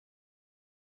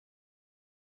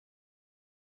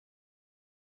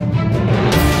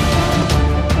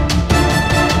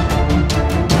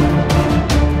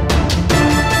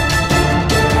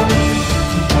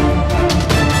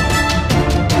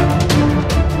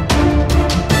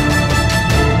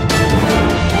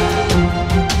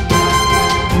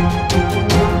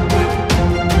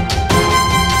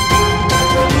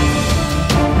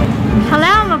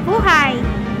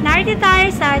Narito tayo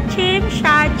sa Chim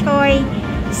Sha Choi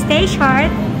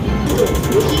Station.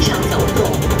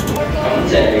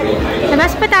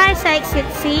 Labas po tayo sa Exit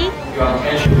C.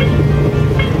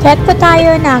 Get po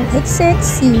tayo ng Exit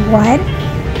C1.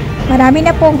 Marami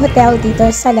na pong hotel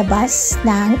dito sa labas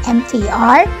ng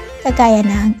MTR. Kagaya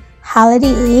ng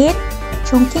Holiday Inn,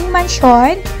 Chungking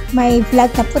Mansion. May vlog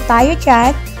na po tayo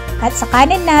dyan. At sa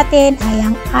kanan natin ay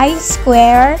ang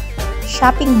I-Square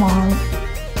Shopping Mall.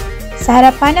 Sa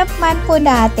harapan naman po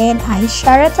natin ay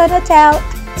Sheraton Hotel.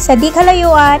 Sa di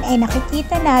kalayuan ay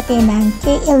nakikita natin ang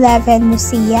K11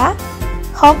 Musea,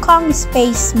 Hong Kong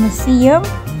Space Museum,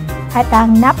 at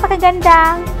ang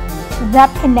napakagandang The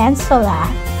Peninsula.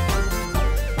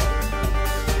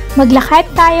 Maglakad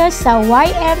tayo sa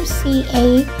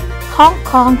YMCA Hong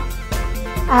Kong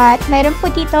at mayroon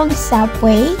po ditong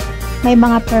subway. May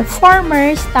mga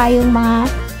performers tayong mga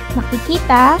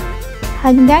makikita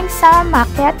hanggang sa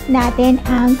makyat natin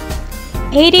ang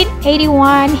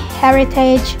 1881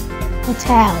 Heritage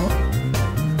Hotel.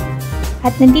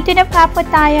 At nandito na po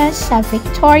tayo sa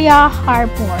Victoria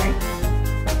Harbour.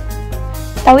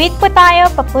 Tawid po tayo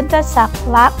papunta sa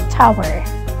Clock Tower.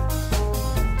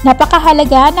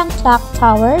 Napakahalaga ng Clock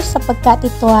Tower sapagkat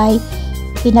ito ay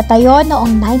pinatayo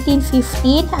noong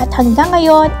 1915 at hanggang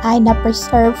ngayon ay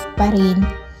na-preserve pa rin.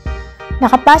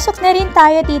 Nakapasok na rin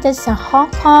tayo dito sa Hong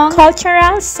Kong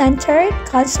Cultural Center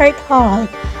Concert Hall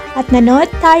at nanood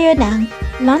tayo ng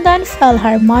London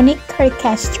Philharmonic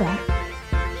Orchestra.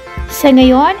 Sa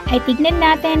ngayon ay tignan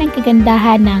natin ang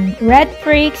kagandahan ng red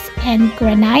bricks and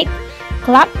granite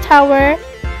clock tower.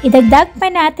 Idagdag pa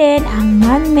natin ang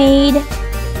man-made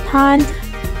pond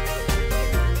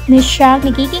na siyang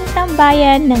nagiging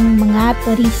tambayan ng mga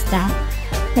turista.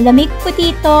 Malamig po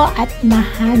dito at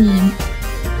mahangin.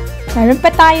 Meron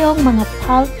pa tayong mga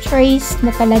palm trees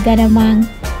na talaga namang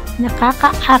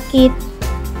nakakaakit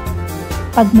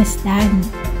pagmasdan.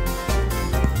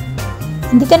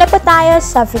 Nandito na po tayo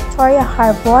sa Victoria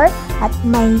Harbour at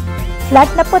may flag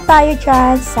na po tayo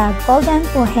dyan sa Golden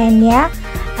Bohemia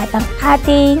at ang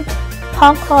ating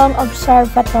Hong Kong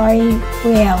Observatory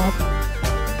Wheel.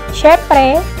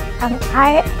 Siyempre, ang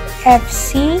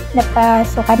IFC,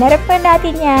 napasukan na rin po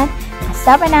natin yan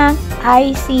kasama ng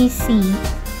ICC.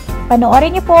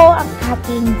 Panoorin niyo po ang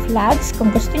ating vlogs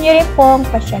kung gusto niyo rin pong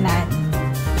pasyalan.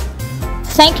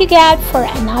 Thank you God for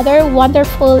another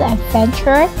wonderful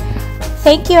adventure.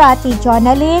 Thank you Ate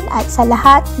Jonalyn at sa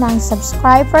lahat ng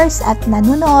subscribers at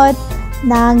nanonood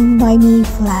ng Noemi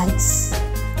Vlogs.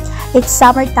 It's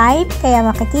summertime kaya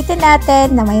makikita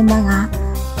natin na may mga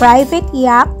private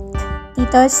yacht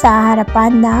dito sa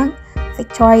harapan ng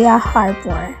Victoria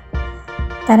Harbour.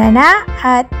 Tara na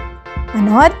at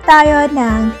manood tayo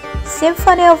ng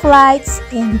Symphony of Lights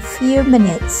in few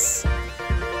minutes.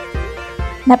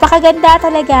 Napakaganda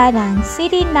talaga ng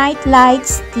city night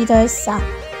lights dito sa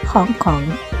Hong Kong.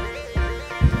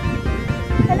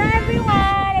 Hello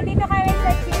everyone! Nandito kami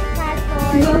sa Chim Sha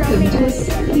Choi. Welcome to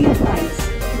Symphony of Lights.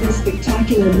 The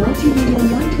spectacular multimedia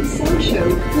light and sound show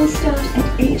will start at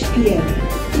 8 p.m.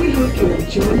 We hope you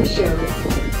enjoy the show.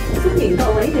 歡迎各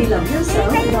位莅臨欣賞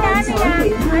幻彩地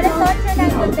香港以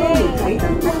後多年睇燈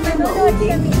光音樂匯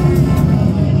演。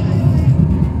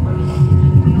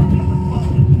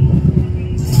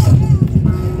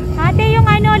Ate, yung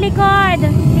likod.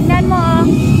 Tignan mo, oh.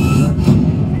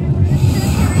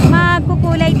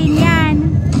 Magkukulay din yan.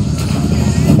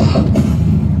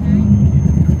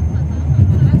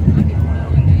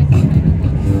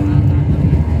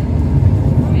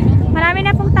 Marami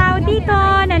na pong tao dito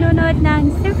nanonood ng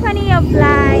Symphony of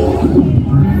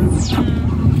Lights.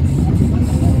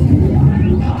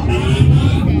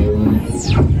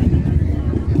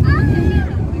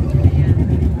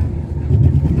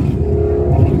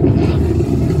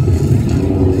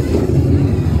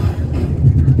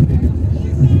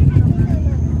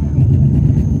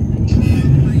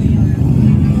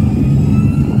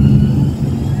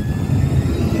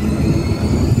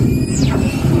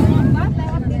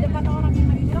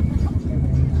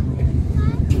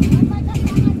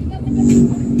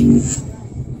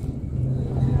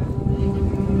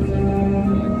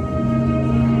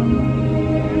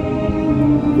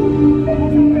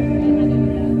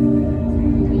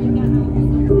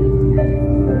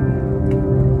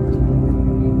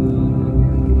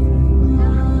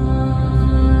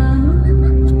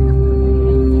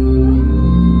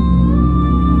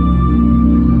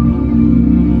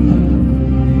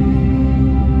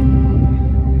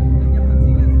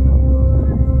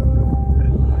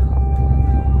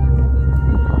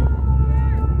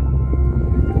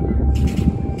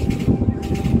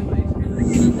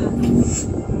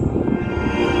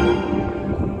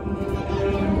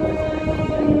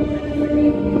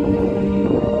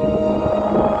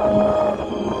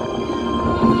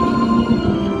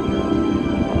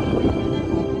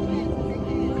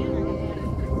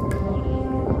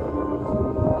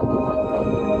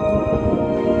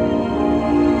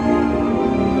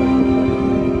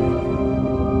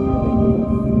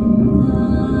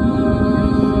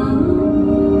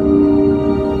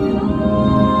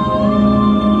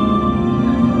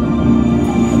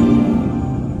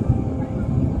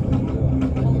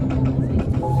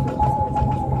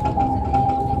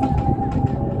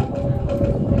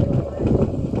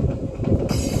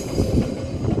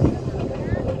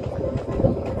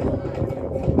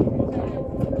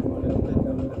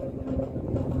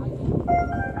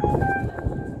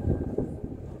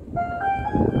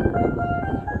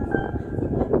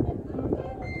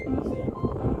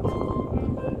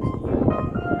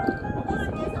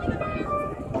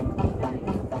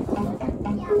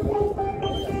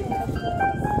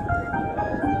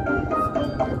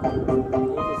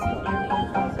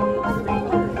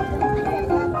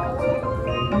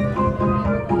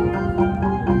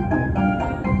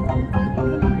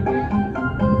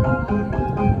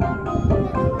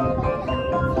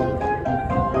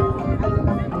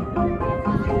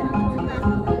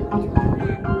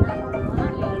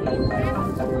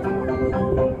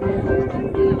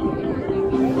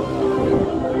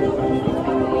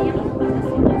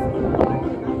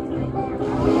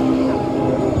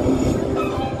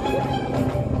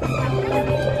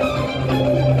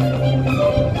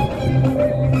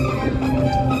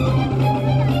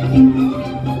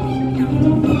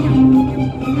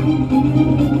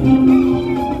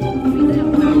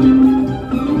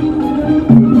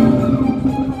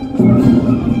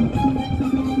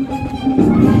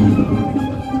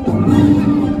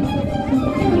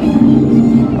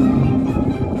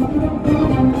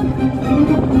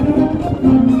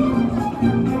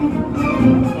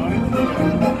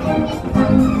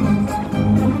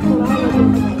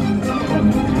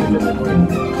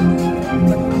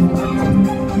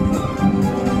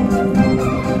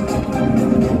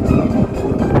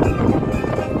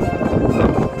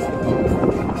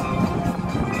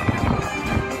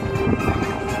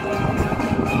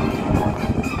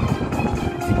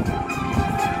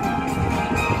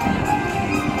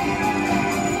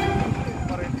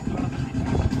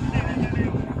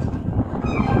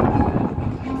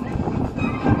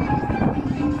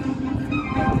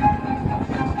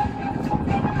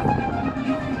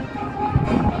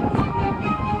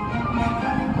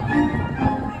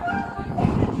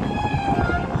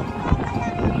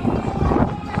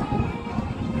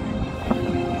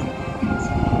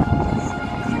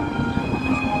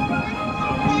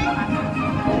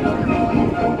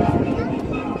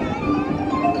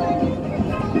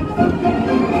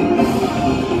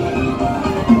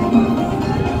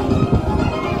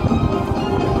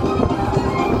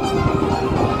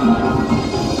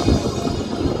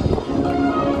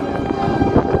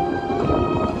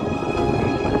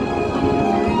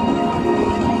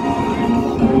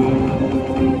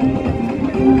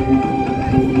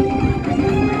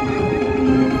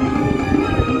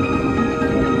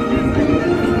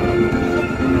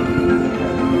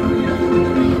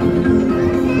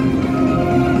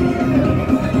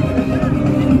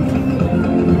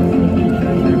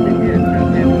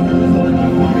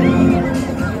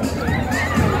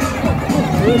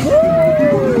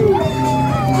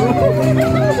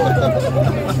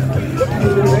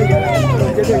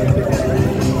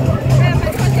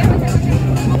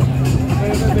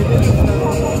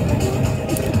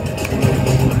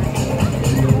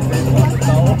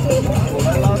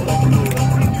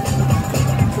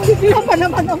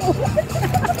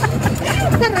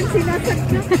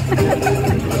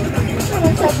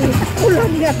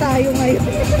 tayo ngayon.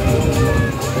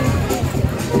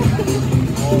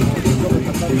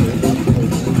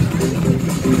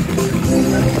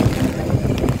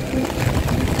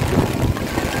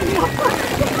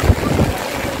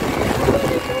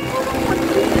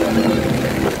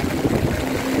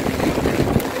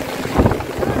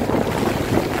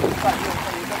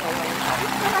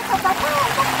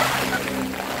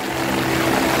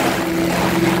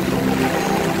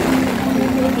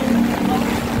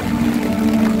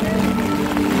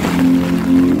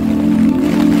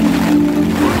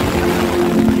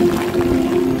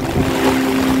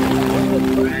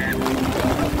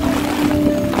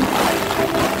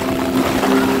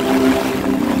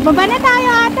 Baba na tayo,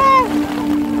 ate!